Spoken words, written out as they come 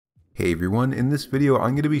Hey everyone, in this video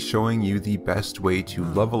I'm going to be showing you the best way to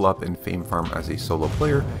level up and fame farm as a solo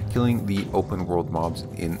player, killing the open world mobs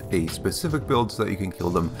in a specific build so that you can kill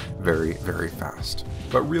them very fast.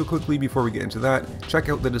 But real quickly before we get into that, check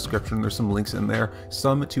out the description, there's some links in there,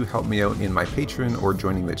 some to help me out in my Patreon or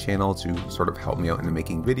joining the channel to sort of help me out in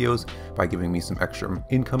making videos by giving me some extra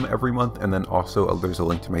income every month, and then also there's a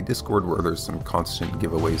link to my Discord where there's some constant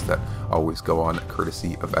giveaways that always go on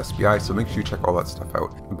courtesy of SBI, so make sure you check all that stuff out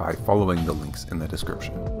by following the links in the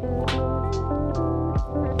description.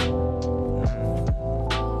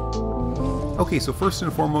 Okay, so first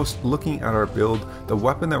and foremost, looking at our build, the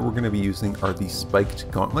weapon that we're going to be using are the spiked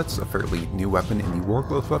gauntlets, a fairly new weapon in the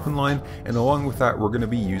Warcloth weapon line, and along with that we're going to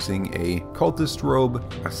be using a cultist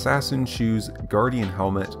robe, assassin shoes, guardian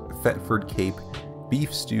helmet, Thetford cape,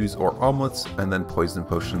 beef stews or omelets, and then poison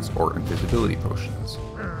potions or invisibility potions.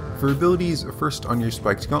 For abilities, first on your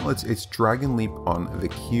spiked gauntlets, it's Dragon Leap on the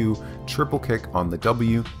Q, Triple Kick on the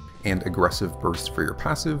W, and Aggressive Burst for your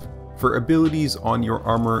passive. For abilities on your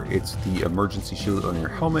armor, it's the Emergency Shield on your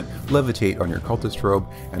helmet, Levitate on your cultist robe,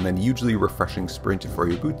 and then usually Refreshing Sprint for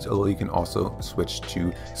your boots, although you can also switch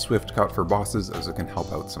to Swift Cut for bosses as it can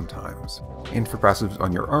help out sometimes. And for passives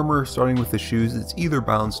on your armor, starting with the shoes, it's either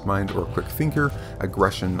Balanced Mind or Quick Thinker,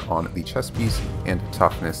 Aggression on the chest piece, and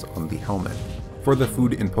Toughness on the helmet. For the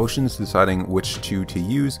food and potions, deciding which two to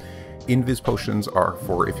use, Invis potions are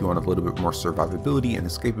for if you want a little bit more survivability and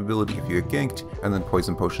escapability if you get ganked, and then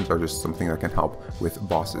poison potions are just something that can help with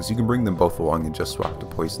bosses. You can bring them both along and just swap to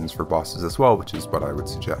poisons for bosses as well, which is what I would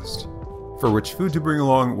suggest. For which food to bring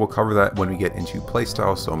along, we'll cover that when we get into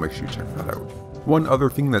playstyle, so make sure you check that out. One other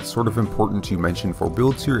thing that's sort of important to mention for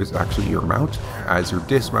builds here is actually your mount. As you're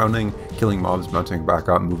dismounting, killing mobs, mounting back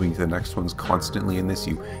up, moving to the next ones constantly in this,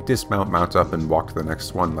 you dismount, mount up, and walk to the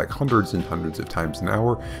next one like hundreds and hundreds of times an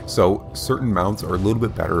hour, so certain mounts are a little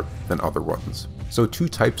bit better than other ones. So two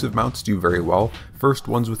types of mounts do very well. First,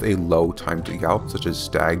 ones with a low time to gallop, such as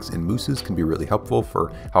stags and mooses, can be really helpful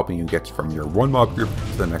for helping you get from your one mob group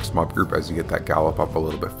to the next mob group as you get that gallop up a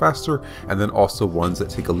little bit faster, and then also ones that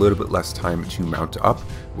take a little bit less time to mount up,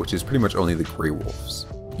 which is pretty much only the Grey Wolves.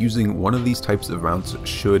 Using one of these types of mounts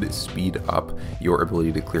should speed up your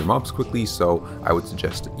ability to clear mobs quickly, so I would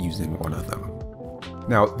suggest using one of them.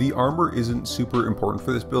 Now, the armor isn't super important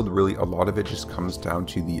for this build, really a lot of it just comes down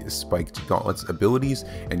to the spiked gauntlets abilities,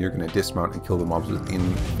 and you're going to dismount and kill the mobs within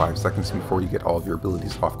 5 seconds before you get all of your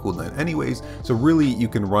abilities off cooldown anyways, so really you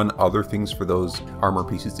can run other things for those armor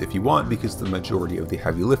pieces if you want, because the majority of the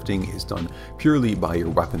heavy lifting is done purely by your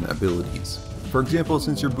weapon abilities. For example,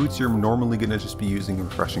 since your boots you're normally going to just be using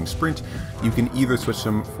Refreshing Sprint, you can either switch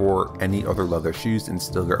them for any other leather shoes and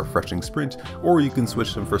still get Refreshing Sprint, or you can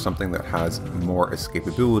switch them for something that has more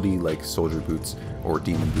escapability like Soldier Boots or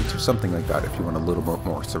Demon Boots or something like that if you want a little bit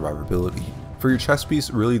more survivability. For your chest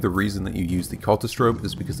piece, really the reason that you use the cultist robe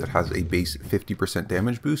is because it has a base 50%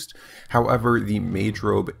 damage boost. However, the mage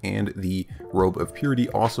robe and the robe of purity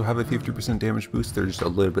also have a 50% damage boost. They're just a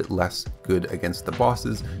little bit less good against the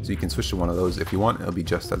bosses, so you can switch to one of those if you want. It'll be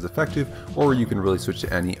just as effective, or you can really switch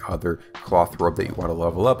to any other cloth robe that you want to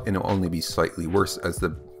level up, and it'll only be slightly worse, as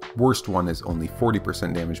the worst one is only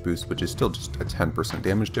 40% damage boost, which is still just a 10%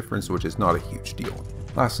 damage difference, which is not a huge deal.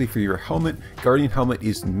 Lastly, for your helmet, Guardian Helmet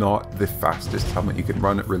is not the fastest helmet you can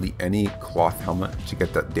run. Really, any cloth helmet to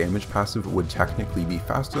get that damage passive would technically be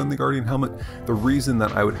faster than the Guardian Helmet. The reason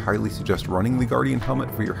that I would highly suggest running the Guardian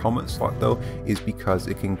Helmet for your helmet slot though is because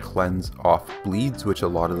it can cleanse off bleeds, which a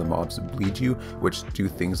lot of the mobs bleed you, which do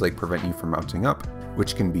things like prevent you from mounting up,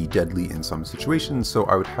 which can be deadly in some situations, so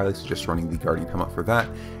I would highly suggest running the Guardian Helmet for that.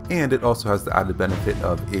 And it also has the added benefit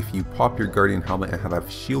of if you pop your Guardian Helmet and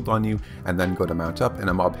have shield on you and then go to mount up and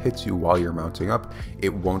a mob hits you while you're mounting up,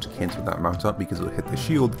 it won't cancel that mount up because it'll hit the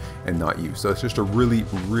shield and not you. So it's just a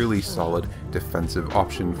really solid defensive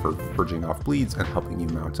option for purging off bleeds and helping you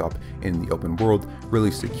mount up in the open world,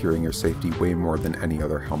 really securing your safety way more than any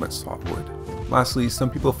other helmet slot would. Lastly, some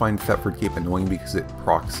people find Thetford Cape annoying because it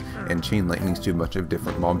procs and chain lightnings to a bunch of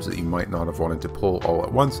different mobs that you might not have wanted to pull all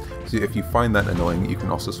at once, so if you find that annoying, you can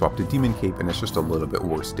also swap to Demon Cape and it's just a little bit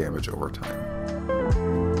worse damage over time.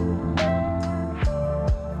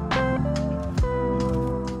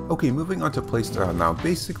 Okay, moving on to playstyle now.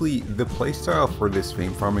 Basically, the playstyle for this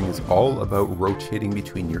fame farming is all about rotating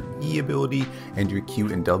between your E ability and your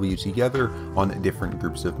Q and W together on different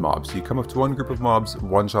groups of mobs. So you come up to one group of mobs,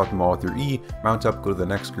 one-shot them all with your E, mount up, go to the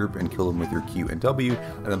next group, and kill them with your Q and W,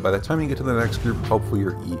 and then by the time you get to the next group, hopefully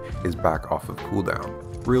your E is back off of cooldown.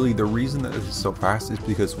 Really, the reason that this is so fast is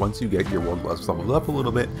because once you get your world gloves leveled up a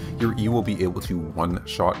little bit, your E will be able to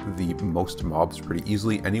one-shot the most mobs pretty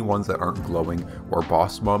easily. Any ones that aren't glowing or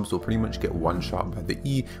boss mobs mobs will pretty much get one shot by the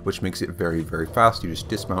E, which makes it very, very fast. You just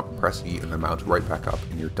dismount, press E, and then mount right back up,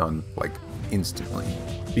 and you're done, like, instantly.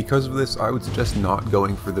 Because of this, I would suggest not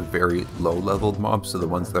going for the very low leveled mobs, so the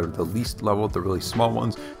ones that are the least leveled, the really small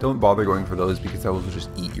ones, don't bother going for those because that will just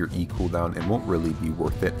eat your E cooldown and won't really be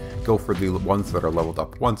worth it. Go for the ones that are leveled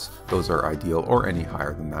up once, those are ideal, or any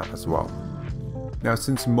higher than that as well. Now,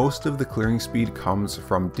 since most of the clearing speed comes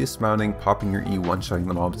from dismounting, popping your E, one-shotting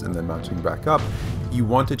the mobs, and then mounting back up, you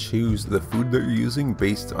want to choose the food that you're using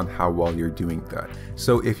based on how well you're doing that.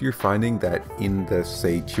 So if you're finding that in the,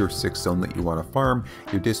 say, tier 6 zone that you want to farm,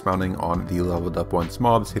 you're dismounting on the leveled up once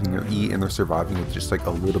mobs, hitting your E, and they're surviving with just like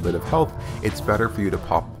a little bit of health, it's better for you to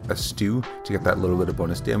pop a stew to get that little bit of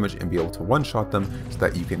bonus damage and be able to one-shot them so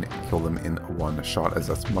that you can kill them in one shot, as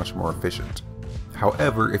that's much more efficient.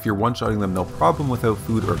 However, if you're one-shotting them no problem without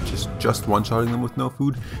food, or just one-shotting them with no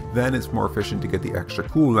food, then it's more efficient to get the extra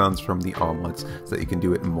cooldowns from the omelets so that you can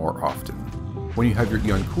do it more often. When you have your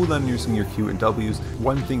E on cooldown using your Q and Ws,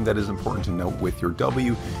 one thing that is important to note with your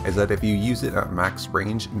W is that if you use it at max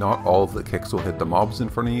range, not all of the kicks will hit the mobs in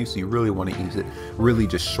front of you, so you really want to use it really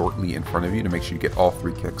just shortly in front of you to make sure you get all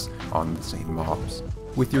 3 kicks on the same mobs.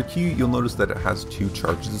 With your Q, you'll notice that it has 2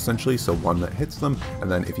 charges essentially, so one that hits them,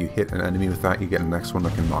 and then if you hit an enemy with that, you get the next one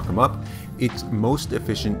that can knock them up. It's most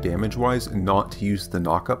efficient damage-wise not to use the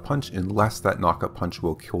knockup punch unless that knockup punch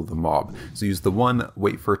will kill the mob. So use the one,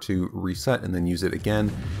 wait for it to reset, and then use it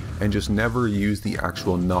again, and just never use the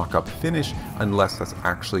actual knockup finish unless that's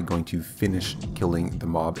actually going to finish killing the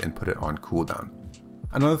mob and put it on cooldown.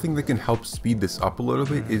 Another thing that can help speed this up a little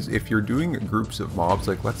bit is if you're doing groups of mobs,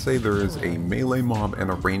 like let's say there is a melee mob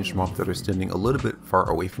and a ranged mob that are standing a little bit far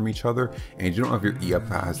away from each other, and you don't have your E up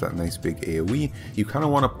that has that nice big AoE, you kind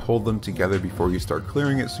of want to pull them together before you start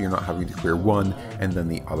clearing it, so you're not having to clear one and then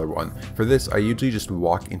the other one. For this, I usually just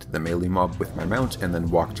walk into the melee mob with my mount and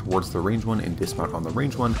then walk towards the ranged one and dismount on the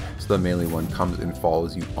ranged one, so the melee one comes and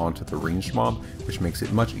follows you onto the ranged mob, which makes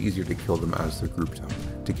it much easier to kill them as they're grouped up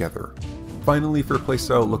together. Finally, for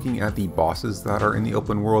playstyle, looking at the bosses that are in the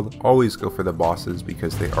open world, always go for the bosses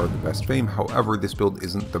because they are the best fame. However, this build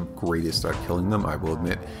isn't the greatest at killing them, I will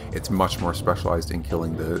admit. It's much more specialized in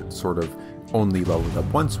killing the sort of only leveled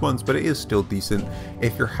up once ones, but it is still decent.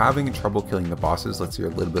 If you're having trouble killing the bosses, let's say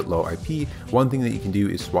you're a little bit low IP, one thing that you can do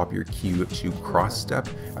is swap your Q to cross step,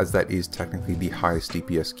 as that is technically the highest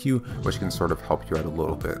DPS Q, which can sort of help you out a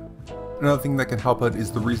little bit. Another thing that can help out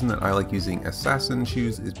is the reason that I like using assassin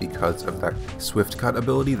shoes is because of that swift cut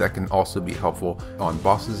ability that can also be helpful on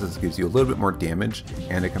bosses, as it gives you a little bit more damage,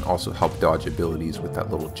 and it can also help dodge abilities with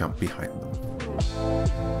that little jump behind them.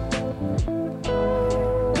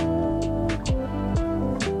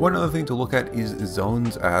 One other thing to look at is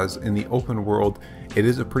zones, as in the open world, it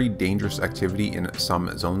is a pretty dangerous activity in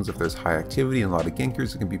some zones. If there's high activity and a lot of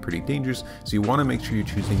gankers, it can be pretty dangerous, so you want to make sure you're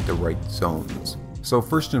choosing the right zones. So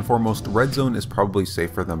first and foremost, red zone is probably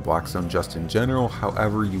safer than black zone just in general.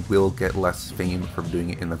 However, you will get less fame from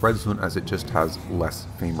doing it in the red zone, as it just has less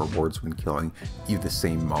fame rewards when killing the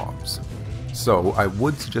same mobs. So I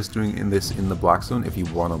would suggest doing this in the black zone if you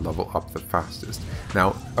want to level up the fastest.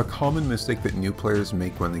 Now, a common mistake that new players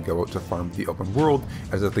make when they go out to farm the open world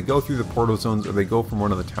is that they go through the portal zones, or they go from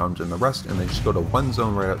one of the towns and the rest, and they just go to one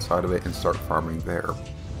zone right outside of it and start farming there.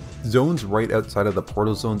 Zones right outside of the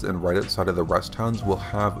portal zones and right outside of the rest towns will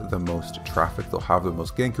have the most traffic, they'll have the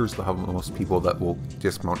most gankers, they'll have the most people that will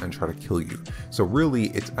dismount and try to kill you. So really,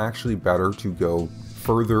 it's actually better to go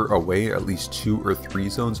further away, at least 2 or 3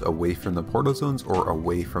 zones away from the portal zones or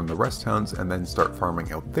away from the rest towns, and then start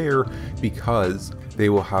farming out there, because they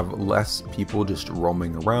will have less people just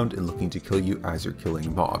roaming around and looking to kill you as you're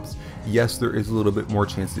killing mobs. Yes, there is a little bit more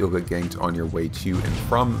chance that you'll get ganked on your way to and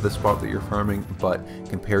from the spot that you're farming, but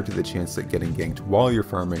compared to the chance that getting ganked while you're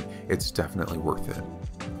farming, it's definitely worth it.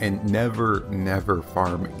 And never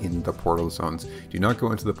farm in the portal zones. Do not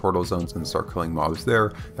go into the portal zones and start killing mobs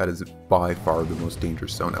there. That is by far the most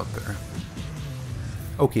dangerous zone out there.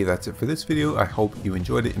 Okay, that's it for this video. I hope you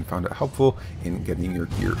enjoyed it and found it helpful in getting your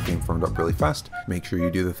gear game farmed up really fast. Make sure you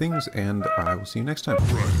do the things, and I will see you next time.